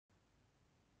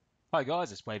Hi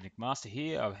guys, it's Wave Master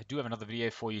here. I do have another video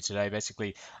for you today.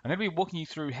 Basically, I'm going to be walking you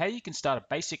through how you can start a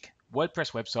basic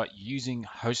WordPress website using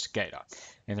Hostgator.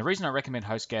 And the reason I recommend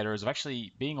Hostgator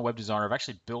is being a web designer, I've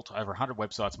actually built over 100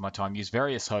 websites in my time, used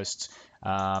various hosts,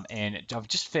 and I've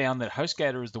just found that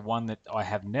Hostgator is the one that I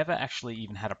have never actually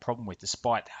even had a problem with,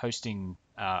 despite hosting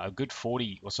a good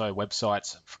 40 or so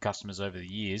websites for customers over the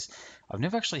years. I've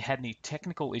never actually had any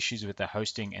technical issues with their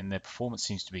hosting, and their performance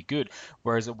seems to be good.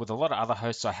 Whereas with a lot of other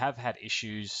hosts, I have had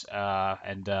issues,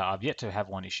 and I've yet to have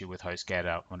one issue with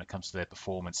HostGator when it comes to their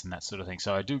performance and that sort of thing.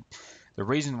 So the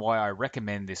reason why I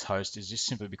recommend this host is just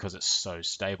simply because it's so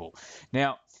stable.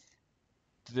 Now,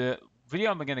 the video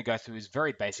I'm going to go through is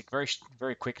very basic,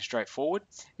 very quick and straightforward.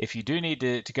 If you do need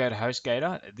to go to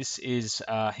HostGator, this is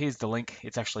here's the link.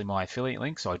 It's actually my affiliate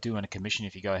link, so I do earn a commission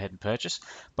if you go ahead and purchase.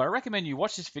 But I recommend you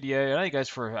watch this video. It only goes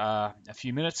for a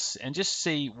few minutes, and just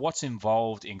see what's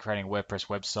involved in creating a WordPress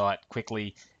website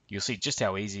quickly. You'll see just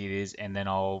how easy it is, and then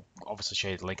I'll obviously show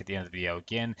you the link at the end of the video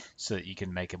again, so that you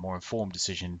can make a more informed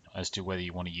decision as to whether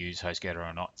you want to use HostGator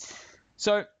or not.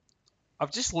 So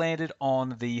I've just landed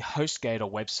on the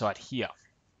HostGator website here.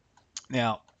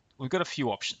 Now, we've got a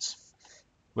few options.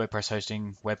 WordPress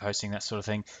hosting, web hosting, that sort of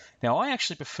thing. Now, I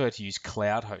actually prefer to use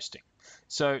cloud hosting.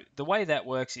 So the way that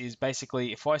works is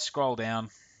basically if I scroll down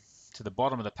to the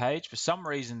bottom of the page, for some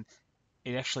reason,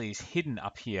 it actually is hidden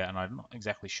up here, and I'm not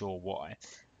exactly sure why.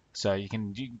 So you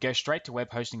can go straight to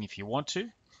web hosting if you want to.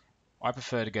 I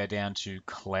prefer to go down to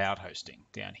cloud hosting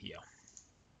down here,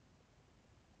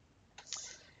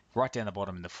 right down the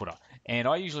bottom in the footer. And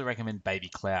I usually recommend Baby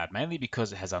Cloud, mainly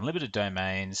because it has unlimited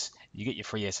domains, you get your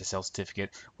free SSL certificate,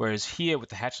 whereas here with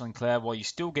the Hatchling Cloud, while you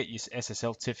still get your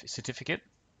SSL certificate,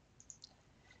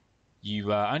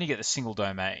 you only get the single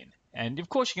domain. And of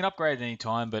course you can upgrade at any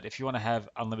time, but if you want to have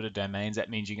unlimited domains, that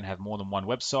means you can have more than one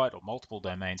website or multiple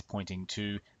domains pointing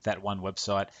to that one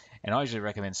website. And I usually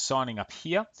recommend signing up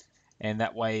here, and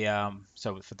that way,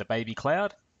 so for the Baby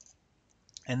Cloud,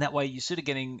 and that way you're sort of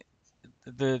getting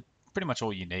the pretty much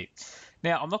all you need.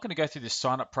 Now, I'm not going to go through this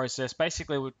sign up process.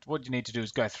 Basically, what you need to do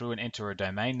is go through and enter a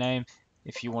domain name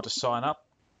if you want to sign up.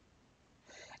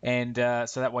 And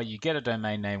so that way you get a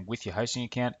domain name with your hosting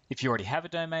account. If you already have a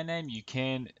domain name, you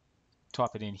can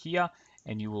type it in here,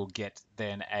 and you will get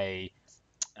then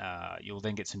you'll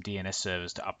then get some DNS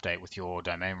servers to update with your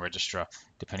domain registrar,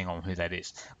 depending on who that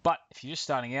is. But if you're just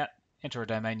starting out, enter a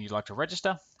domain you'd like to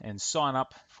register and sign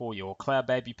up for your Cloud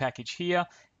Baby package here.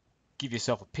 Give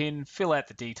yourself a PIN, fill out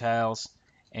the details,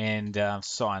 and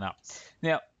sign up.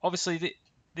 Now, obviously,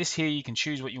 this here, you can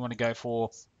choose what you want to go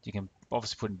for. You can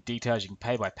obviously put in details. You can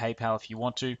pay by PayPal if you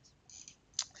want to.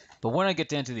 But when I get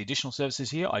down to the additional services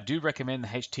here, I do recommend the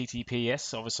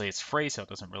HTTPS. Obviously, it's free, so it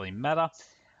doesn't really matter.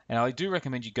 And I do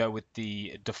recommend you go with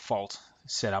the default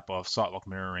setup of site lock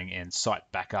mirroring and site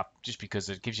backup, just because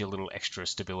it gives you a little extra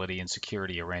stability and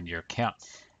security around your account.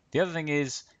 The other thing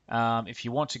is, if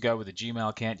you want to go with a Gmail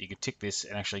account, you can tick this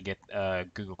and actually get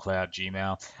Google Cloud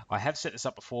Gmail. I have set this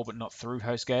up before, but not through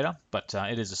HostGator, but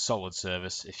it is a solid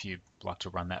service if you'd like to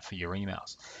run that for your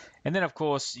emails. And then, of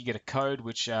course, you get a code,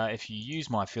 which if you use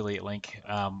my affiliate link,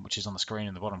 which is on the screen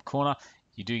in the bottom corner,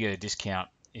 you do get a discount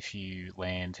if you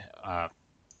land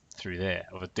through there,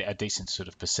 of a decent sort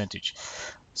of percentage.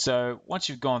 So once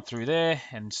you've gone through there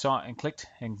and clicked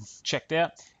and checked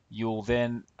out, you'll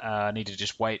then need to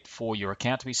just wait for your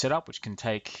account to be set up, which can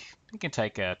take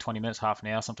 20 minutes, half an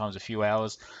hour, sometimes a few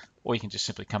hours, or you can just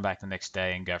simply come back the next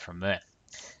day and go from there.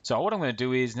 So what I'm going to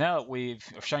do is, now that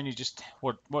I've shown you just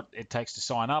what it takes to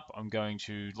sign up, I'm going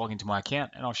to log into my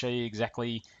account, and I'll show you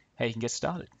exactly how you can get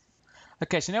started.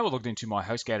 Okay, so now we're logged into my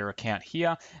HostGator account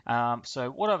here. So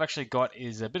what I've actually got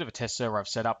is a bit of a test server I've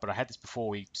set up, but I had this before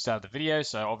we started the video,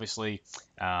 so obviously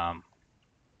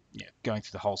going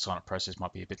through the whole sign up process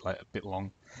might be a bit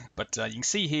long. But you can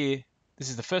see here, this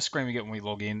is the first screen we get when we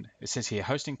log in. It says here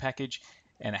hosting package,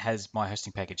 and it has my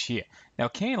hosting package here. Now, I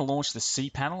can launch the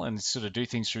cPanel and sort of do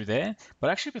things through there, but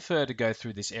I actually prefer to go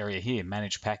through this area here,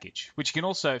 manage package, which you can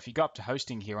also, if you go up to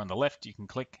hosting here on the left, you can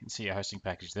click and see a hosting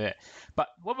package there. But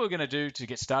what we're going to do to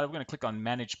get started, we're going to click on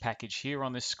manage package here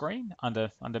on this screen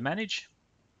under manage.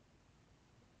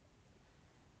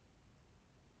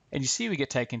 And you see we get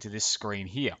taken to this screen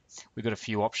here. We've got a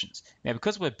few options. Now,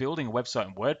 because we're building a website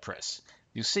in WordPress,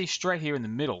 you'll see straight here in the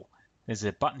middle, there's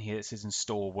a button here that says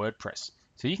install WordPress.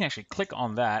 So you can actually click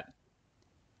on that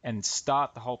and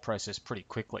start the whole process pretty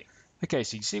quickly. Okay,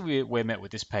 so you can see we're met with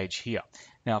this page here.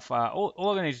 Now, if,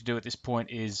 all I need to do at this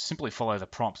point is simply follow the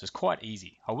prompts. It's quite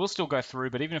easy. I will still go through,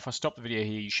 but even if I stop the video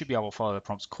here, you should be able to follow the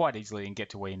prompts quite easily and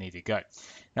get to where you need to go.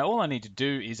 Now, all I need to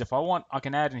do is if I want, I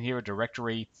can add in here a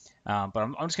directory, but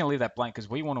I'm just going to leave that blank because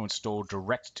we want to install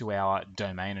direct to our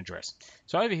domain address.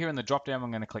 So over here in the drop-down,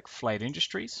 I'm going to click Flayed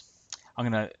Industries. I'm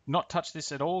going to not touch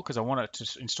this at all because I want it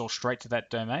to install straight to that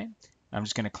domain. I'm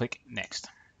just going to click Next.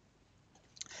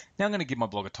 Now I'm going to give my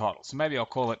blog a title. So maybe I'll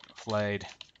call it Flayed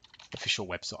Official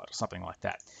Website or something like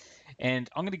that. And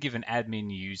I'm going to give an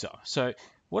admin user. So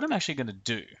what I'm actually going to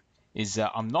do is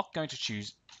I'm not going to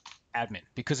choose admin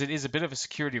because it is a bit of a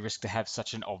security risk to have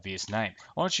such an obvious name.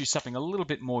 I want to choose something a little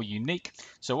bit more unique.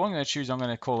 So what I'm going to choose, I'm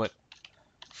going to call it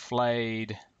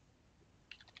Flayed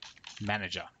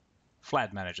Manager.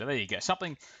 Flayed Manager. There you go.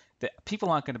 Something that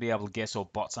people aren't going to be able to guess or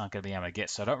bots aren't going to be able to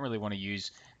guess. So I don't really want to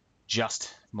use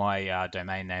just my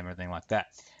domain name or anything like that.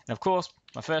 And of course,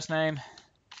 my first name,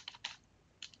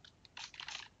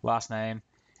 last name,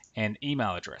 and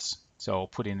email address. So I'll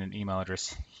put in an email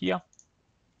address here.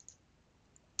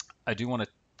 I do want to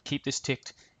keep this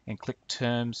ticked and click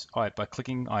terms. By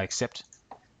clicking I accept.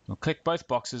 I'll click both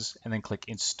boxes and then click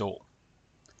install.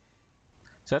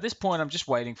 So at this point, I'm just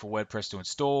waiting for WordPress to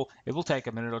install. It will take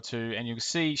a minute or two, and you'll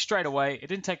see straight away, it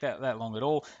didn't take that long at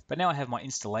all, but now I have my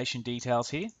installation details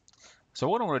here. So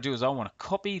what I want to do is I want to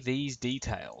copy these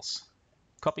details,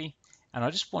 copy, and I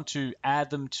just want to add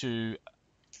them to,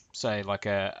 say, like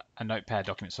a notepad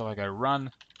document. So I go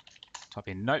run, type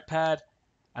in notepad,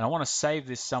 and I want to save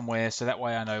this somewhere so that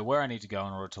way I know where I need to go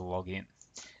in order to log in.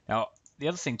 Now, the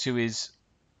other thing too is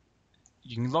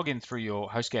you can log in through your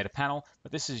Hostgator panel,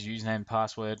 but this is username and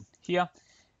password here,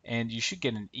 and you should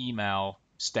get an email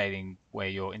stating where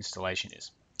your installation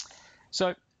is.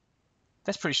 So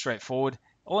that's pretty straightforward.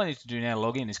 All I need to do now to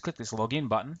log in is click this login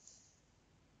button,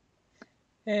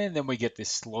 and then we get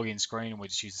this login screen, and we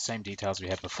just use the same details we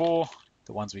had before,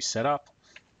 the ones we set up,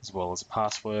 as well as a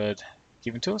password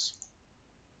given to us.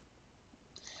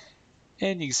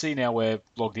 And you can see now we're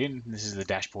logged in. This is the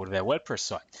dashboard of our WordPress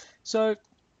site. So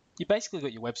you basically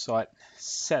got your website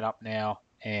set up now,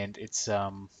 and it's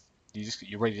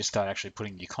you're ready to start actually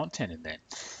putting your content in there.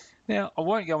 Now, I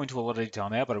won't go into a lot of detail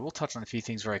now, but I will touch on a few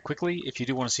things very quickly. If you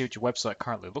do want to see what your website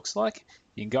currently looks like,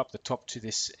 you can go up the top to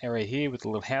this area here with the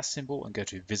little house symbol and go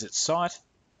to Visit Site.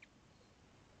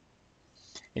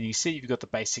 And you see you've got the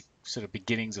basic sort of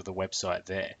beginnings of the website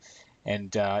there.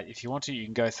 And if you want to, you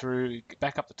can go through,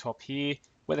 back up the top here.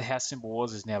 Where the house symbol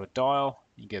was is now a dial.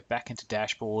 You can go back into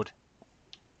Dashboard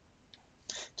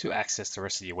to access the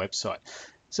rest of your website.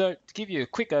 So to give you a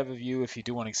quick overview, if you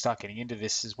do want to start getting into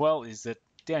this as well, is that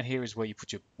down here is where you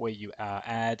put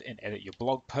add and edit your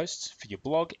blog posts for your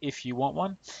blog if you want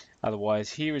one.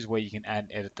 Otherwise, here is where you can add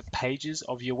and edit the pages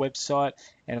of your website.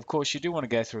 And of course, you do want to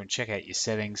go through and check out your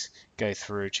settings,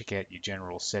 check out your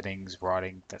general settings,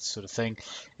 writing, that sort of thing,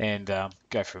 and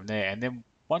go from there. And then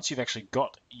once you've actually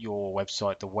got your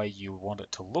website the way you want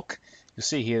it to look, you'll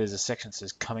see here there's a section that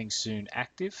says Coming Soon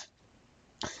Active.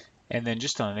 And then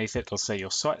just underneath it, it'll say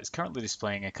your site is currently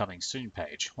displaying a coming soon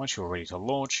page. Once you're ready to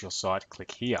launch your site,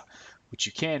 click here, which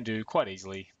you can do quite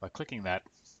easily by clicking that.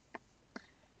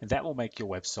 And that will make your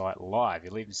website live.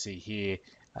 You'll even see here,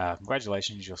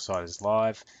 congratulations, your site is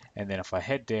live. And then if I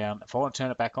head down, if I want to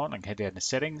turn it back on, I can head down to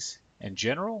settings and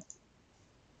general,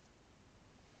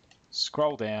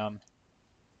 scroll down,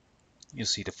 you'll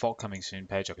see default coming soon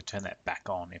page. I can turn that back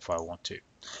on if I want to.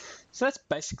 So that's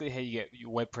basically how you get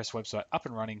your WordPress website up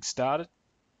and running, started.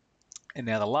 And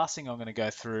now the last thing I'm going to go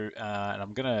through,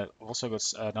 and I've also got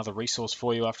another resource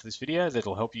for you after this video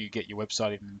that'll help you get your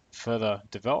website even further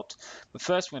developed. But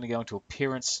first we're going to go into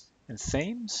Appearance and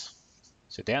Themes.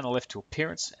 So down the left to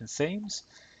Appearance and Themes.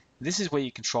 This is where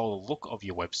you control the look of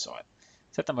your website.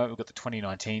 So at the moment we've got the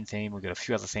 2019 theme, we've got a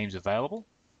few other themes available.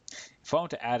 If I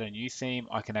want to add a new theme,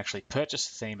 I can actually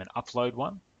purchase a theme and upload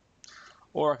one.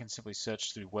 Or I can simply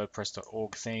search through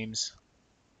wordpress.org themes,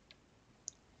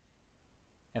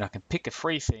 and I can pick a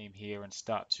free theme here and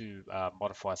start to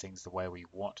modify things the way we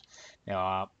want.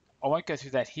 Now, I won't go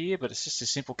through that here, but it's just a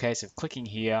simple case of clicking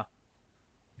here,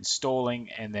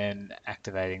 installing, and then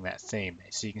activating that theme.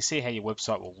 So you can see how your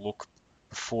website will look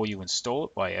before you install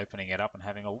it by opening it up and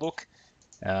having a look.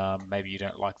 Maybe you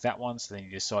don't like that one, so then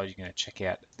you decide you're going to check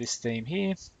out this theme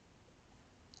here.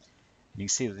 You can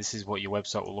see that this is what your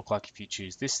website will look like if you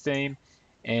choose this theme.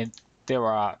 And there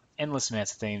are endless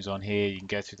amounts of themes on here. You can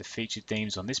go through the featured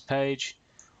themes on this page,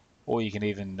 or you can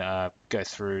even go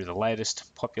through the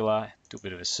latest popular, do a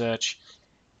bit of a search.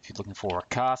 If you're looking for a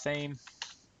car theme,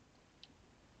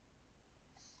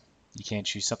 you can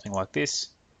choose something like this.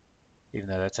 even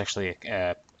though that's actually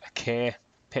a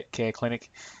pet care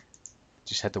clinic.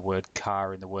 Just had the word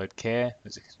car in the word care.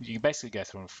 You can basically go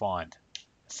through and find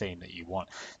a theme that you want.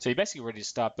 So you're basically ready to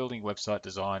start building website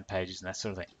design, pages, and that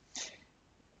sort of thing.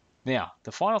 Now,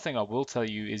 the final thing I will tell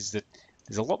you is that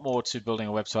there's a lot more to building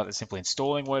a website than simply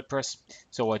installing WordPress.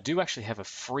 So I do actually have a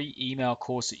free email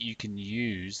course that you can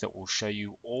use that will show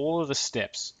you all of the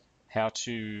steps, how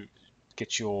to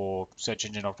get your search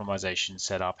engine optimization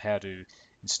set up, how to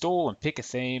install and pick a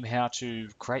theme, how to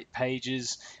create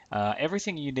pages,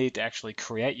 everything you need to actually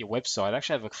create your website. I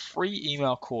actually have a free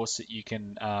email course that you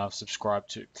can subscribe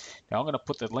to. Now I'm going to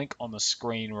put the link on the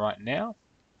screen right now.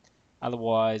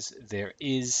 Otherwise, there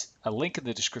is a link in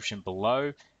the description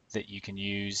below that you can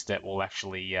use that will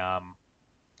actually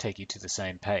take you to the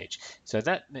same page. So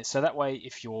that way,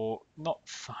 if you're not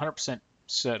 100%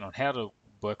 certain on how to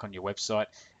work on your website,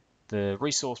 the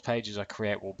resource pages I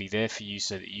create will be there for you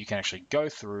so that you can actually go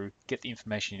through, get the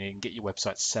information you need, and get your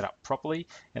website set up properly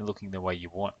and looking the way you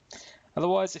want.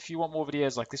 Otherwise, if you want more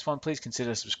videos like this one, please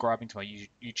consider subscribing to my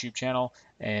YouTube channel.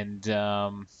 And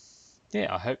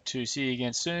yeah, I hope to see you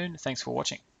again soon. Thanks for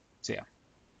watching. See ya.